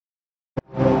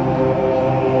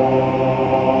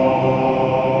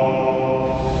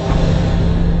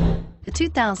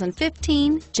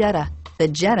2015 Jetta. The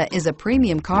Jetta is a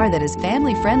premium car that is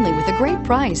family-friendly with a great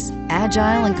price,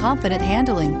 agile and confident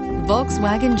handling.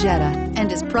 Volkswagen Jetta, and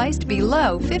is priced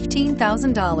below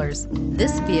 $15,000.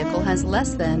 This vehicle has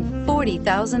less than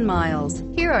 40,000 miles.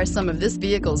 Here are some of this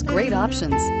vehicle's great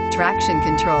options: traction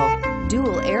control,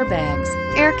 dual airbags,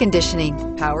 air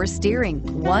conditioning, power steering,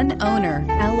 one owner,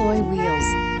 alloy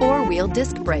wheels, four-wheel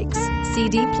disc brakes,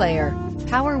 CD player,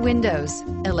 power windows,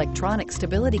 electronic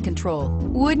stability control.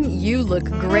 Wouldn't you look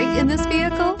great in this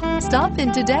vehicle? Stop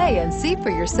in today and see for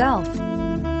yourself.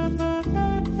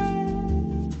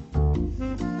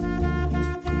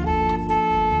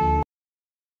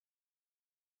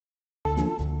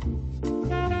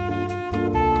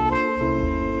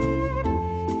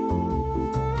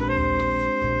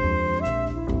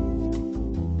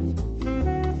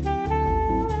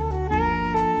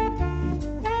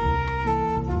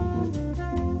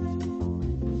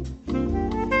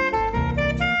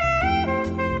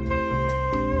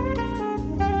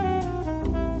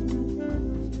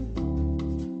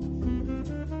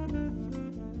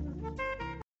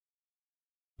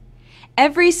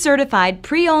 Every certified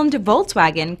pre-owned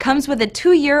Volkswagen comes with a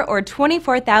 2-year or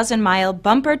 24,000-mile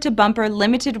bumper-to-bumper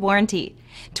limited warranty,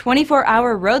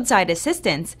 24-hour roadside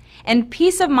assistance, and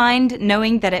peace of mind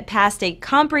knowing that it passed a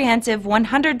comprehensive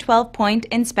 112-point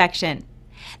inspection.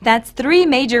 That's 3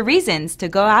 major reasons to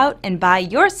go out and buy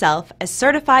yourself a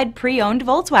certified pre-owned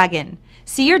Volkswagen.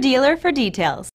 See your dealer for details.